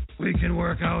workout? We can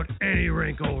work out any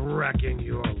wrinkle wrecking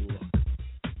your look.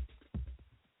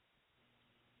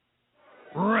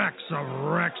 Rex of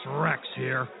Rex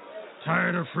here.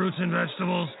 Tired of fruits and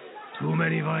vegetables? Too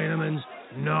many vitamins?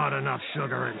 Not enough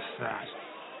sugar and fat.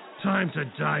 Time to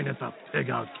dine at the Pig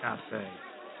Out Cafe.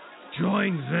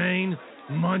 Join Vane,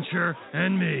 Muncher,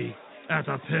 and me at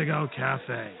the Pig Out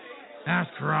Cafe. Ask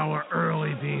for our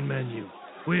early bean menu.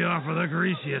 We offer the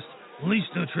greasiest, least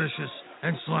nutritious,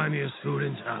 and slimiest food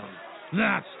in town.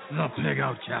 That's the Pig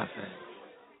Out Cafe.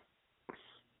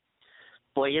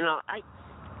 Boy,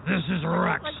 This is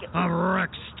Rex of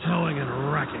Rex Towing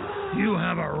and Wrecking. You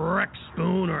have a Rex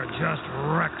spoon or just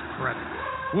wrecked credit?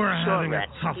 We're having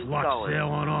Rex, a tough luck sale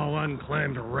on all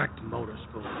unclaimed wrecked motor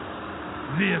spoons.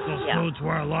 Vehicles towed to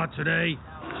our lot today,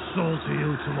 sold to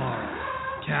you tomorrow.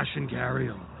 Cash and carry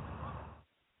on.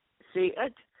 See,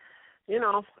 we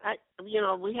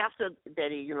have to,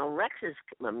 Betty, Rex is,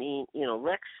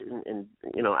 Rex, and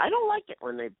I don't like it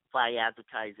when they buy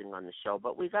advertising on the show,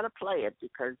 but we got to play it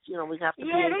because, we have to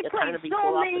they play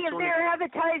so many of their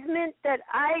advertisements that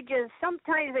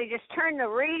sometimes they just turn the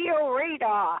radio right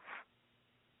off.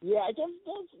 Yeah,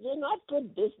 they're not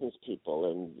good business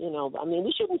people, and,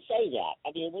 we shouldn't say that.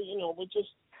 I mean, we just...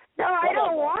 No, I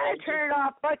don't want to turn it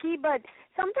off, Bucky, but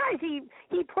sometimes he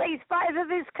plays 5 of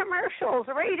his commercials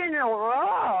right in a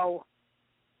row.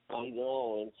 I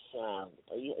know, it's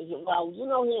well, you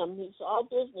know him. He's all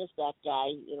business, that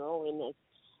guy. And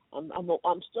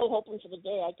I'm still hoping for the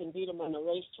day I can beat him on the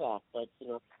racetrack. But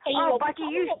hey, Bucky,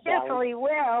 you definitely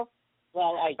will.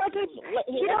 Well, Bucky,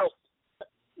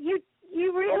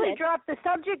 you really dropped the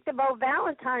subject about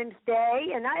Valentine's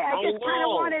Day, and I just kind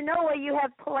of want to know what you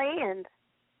have planned.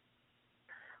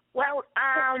 Well,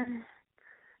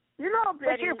 Betty,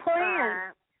 what's your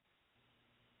plan?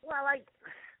 I was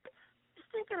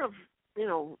thinking of,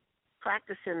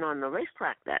 practicing on the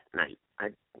racetrack that night.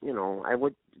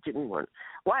 Didn't want.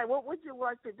 Why? What would you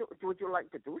like to do? Would you like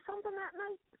to do something that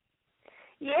night?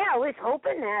 Yeah, I was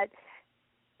hoping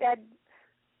that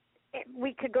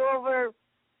we could go over,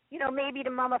 maybe to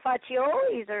Mama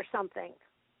Faccioli's or something.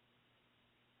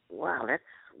 Wow, that's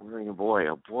boy,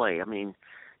 oh boy. I mean,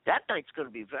 that night's going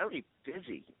to be very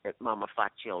busy at Mama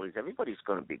Faccioli's. Everybody's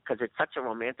going to be, because it's such a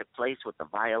romantic place with the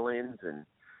violins and,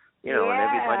 and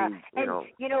everybody, And,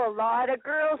 a lot of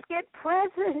girls get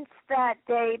presents that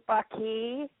day,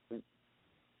 Bucky.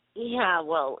 Yeah,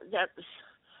 well, that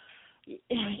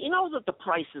the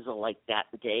prices are like that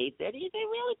day. They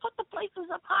really put the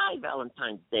prices up high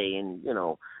Valentine's Day and,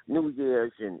 New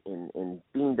Year's and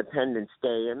Independence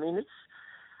Day. I mean, it's,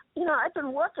 I've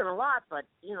been working a lot, but,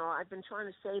 I've been trying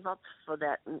to save up for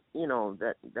that,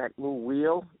 that new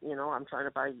wheel. I'm trying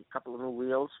to buy a couple of new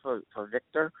wheels for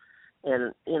Victor.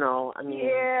 And, I mean...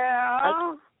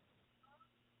 Yeah.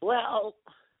 Well,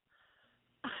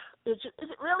 is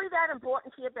it really that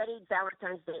important to you, Betty,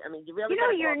 Valentine's Day? I mean, you really...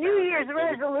 your New Year's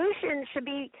resolution should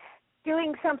be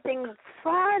doing something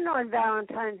fun on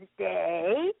Valentine's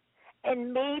Day,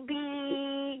 and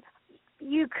maybe...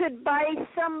 you could buy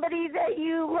somebody that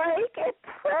you like a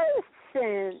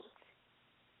present.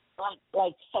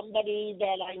 Like somebody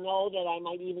that I know that I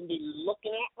might even be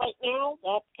looking at right now?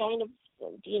 That kind of,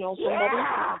 somebody?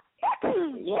 Yeah,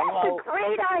 that's a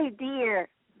great idea.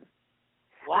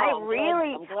 Wow,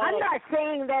 I'm not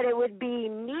saying that it would be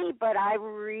me, but I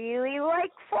really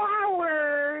like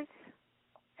flowers.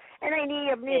 And I need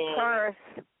a new purse.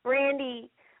 Randy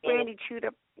chewed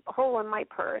a hole in my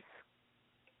purse.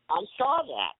 I saw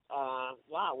that.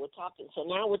 Wow, we're talking. So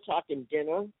now we're talking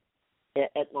dinner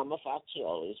at Mama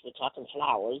Faccioli's. We're talking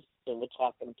flowers, and we're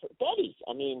talking Betty's.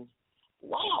 I mean,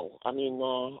 wow. I mean,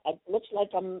 it looks like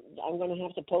I'm going to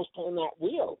have to postpone that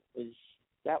wheel. Is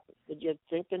that what you're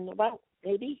thinking about?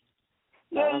 Maybe.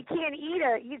 Yeah, you can't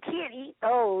eat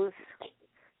those.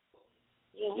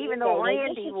 Yeah, even though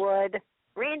Randy would.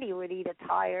 Randy would eat a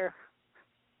tire.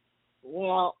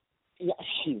 Well, yeah,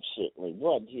 he certainly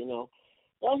would.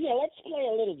 Well, yeah, let's play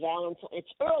a little Valentine.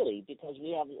 It's early because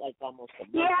we have like almost a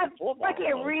month before Valentine.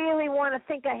 Yeah, I really want to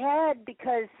think ahead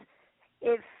because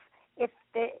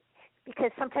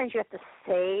because sometimes you have to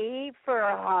save for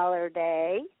a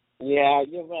holiday. Yeah,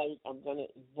 you're right.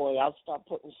 I'll start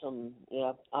putting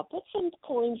I'll put some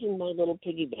coins in my little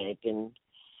piggy bank and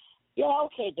Yeah,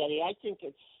 okay, Betty. I think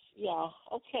it's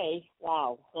okay.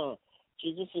 Wow. Huh.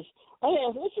 Gee, this is. Oh yeah,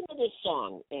 listen to this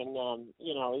song, and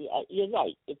you're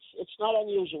right. It's not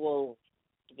unusual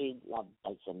to be loved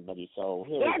by somebody. So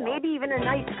here we go. maybe even a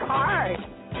nice card.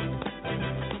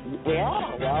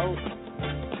 Yeah, well, I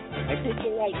think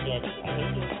you're right, Betty. I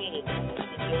think you're right.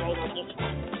 You're right on this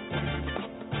one.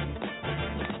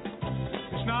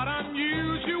 It's not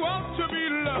unusual to be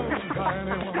loved by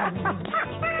anyone.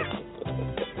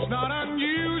 It's not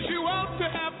unusual to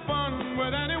have fun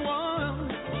with anyone.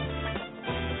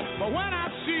 But when I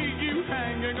see you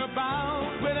hanging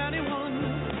about with anyone,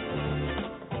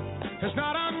 it's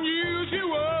not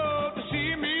unusual to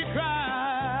see me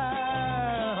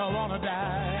cry. I wanna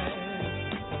die.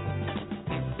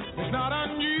 It's not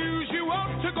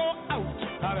unusual to go out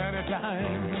at any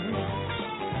time.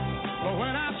 But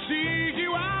when I see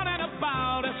you out and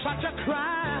about, it's such a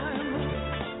crime.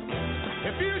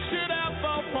 If you should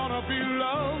ever wanna be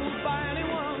loved by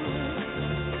anyone,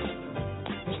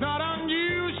 it's not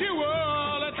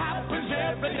unusual, it happens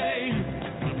every day.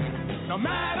 No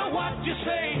matter what you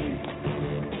say,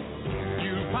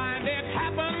 you'll find it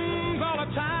happens all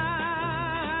the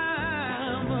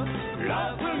time.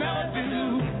 Love will never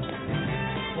do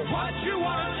what you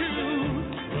want to.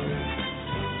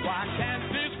 Why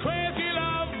can't this crazy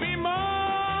love be more?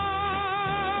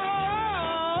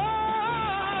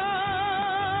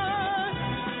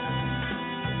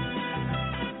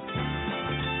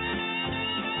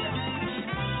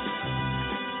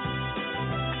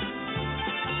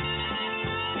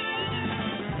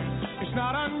 It's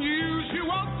not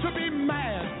unusual to be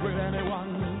mad with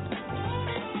anyone.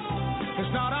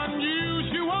 It's not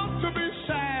unusual to be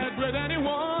sad with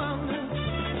anyone.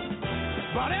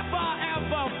 But if I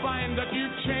ever find that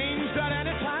you've changed at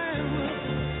any time,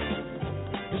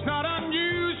 it's not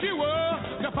unusual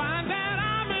to find that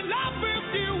I'm in love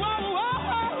with you. Whoa, whoa,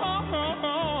 whoa, whoa,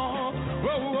 whoa, whoa.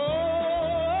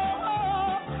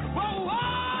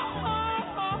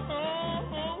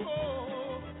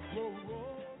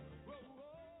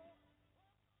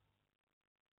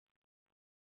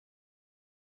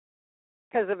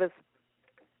 Because of his.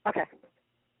 Okay.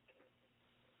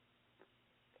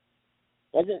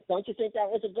 Don't you think that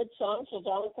was a good song for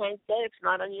Valentine's Day? It's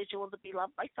not unusual to be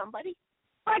loved by somebody.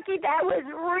 Bucky, that was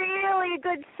really a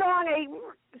good song.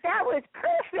 That was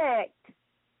perfect.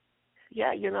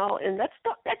 Yeah, and that's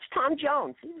Tom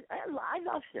Jones. I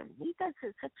love him. He does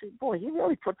such a boy. He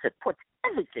really puts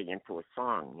everything into a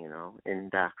song,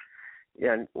 And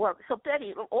well, so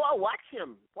Betty, watch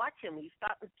him. He's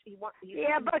starting.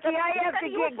 Bucky, I have to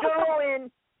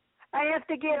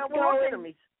get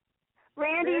going.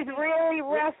 Randy's really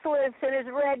restless, and his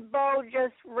red bow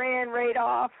just ran right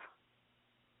off.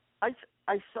 I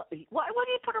saw. Why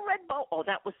do you put a red bow? Oh,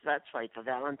 that's right, for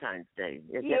Valentine's Day.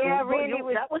 Randy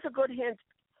was. That was a good hint.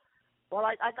 Well,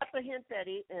 I got the hint,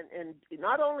 Betty, and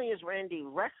not only is Randy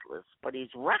restless, but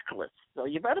he's reckless. So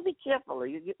you better be careful.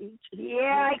 I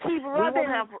keep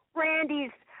rubbing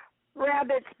Randy's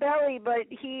rabbit's belly, but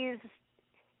he's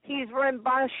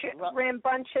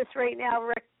rambunctious right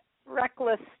now.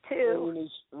 Reckless too. And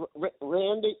he's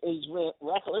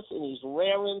reckless, and he's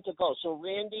raring to go. So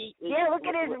Randy. Look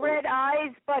at his red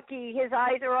eyes, Bucky. His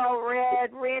eyes are all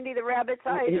red. Randy the rabbit's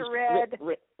eyes are red.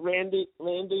 Randy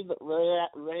the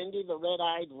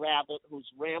red-eyed rabbit,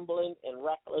 who's rambling and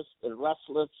reckless and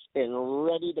restless and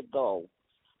ready to go.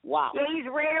 Wow. Yeah, he's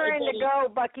raring to go,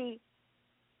 Bucky.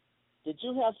 Did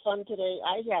you have fun today?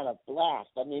 I had a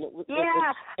blast. I mean, it was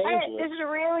this is a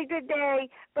really good day,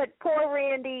 but poor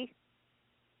Randy.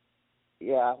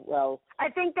 Yeah, well. I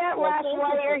think that last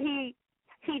wire he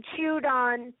chewed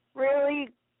on really,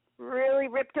 really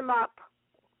ripped him up.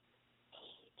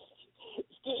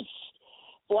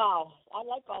 Wow, I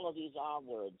like all of these R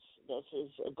words. This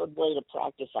is a good way to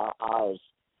practice our R's.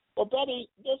 Well, Betty,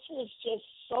 this was just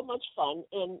so much fun,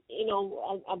 and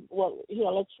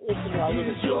let's listen while you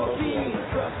use your beat,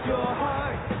 trust your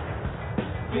heart,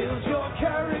 build your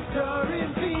character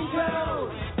in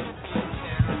Beantown.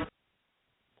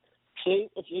 See,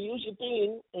 if you use your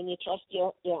bean and you trust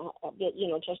trust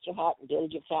your heart and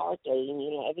build your character,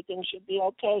 and everything should be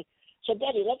okay. So,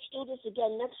 Betty, let's do this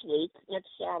again next week, next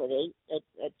Saturday at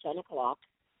 10:00.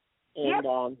 And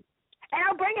and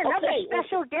I'll bring another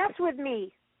special guest with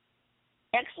me.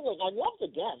 Excellent. I love the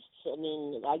guests. I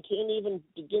mean, I can't even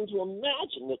begin to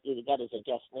imagine what you got as a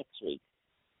guest next week.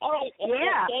 All right.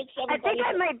 Thanks, I think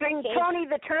I might bring Tony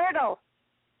the Turtle.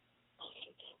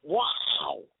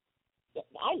 Wow.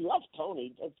 I love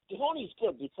Tony. Tony's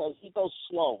good because he goes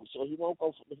slow, so he won't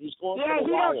go. If he's going. Yeah, he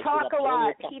don't talk a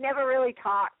lot. He never really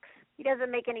talks. He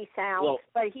doesn't make any sounds, Well,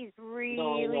 but he's really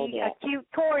know a that. cute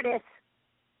tortoise.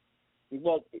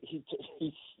 Well, he's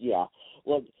yeah.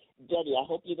 Well, Betty, I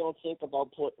hope you don't think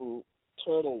about putting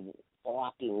turtle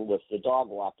walking with the dog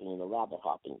walking and the rabbit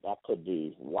hopping. That could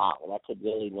be, wow, that could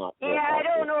really not work Yeah, I out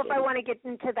don't good, know if I Betty. want to get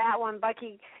into that one,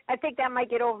 Bucky. I think that might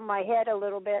get over my head a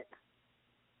little bit.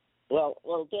 Well,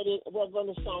 Betty, we're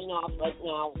going to sign off right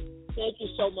now. Thank you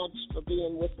so much for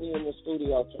being with me in the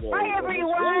studio today. Bye, It was really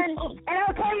everyone. fun. And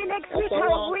I'll tell you next That's week all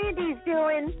how right. Randy's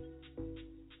doing.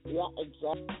 Yeah,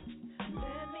 exactly.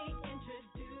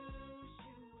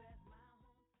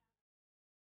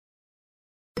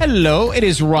 Hello, it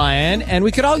is Ryan, and we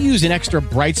could all use an extra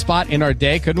bright spot in our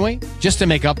day, couldn't we? Just to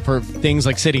make up for things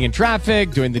like sitting in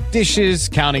traffic, doing the dishes,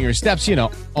 counting your steps, you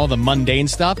know, all the mundane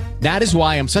stuff. That is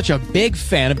why I'm such a big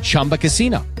fan of Chumba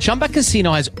Casino. Chumba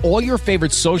Casino has all your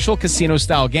favorite social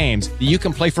casino-style games that you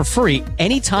can play for free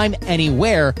anytime,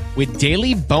 anywhere with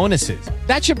daily bonuses.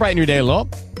 That should brighten your day a little.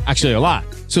 Actually, a lot.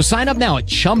 So sign up now at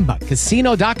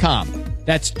ChumbaCasino.com.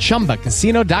 That's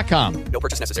ChumbaCasino.com. No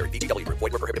purchase necessary. VGW Group.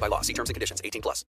 Void where prohibited by law. See terms and conditions. 18+.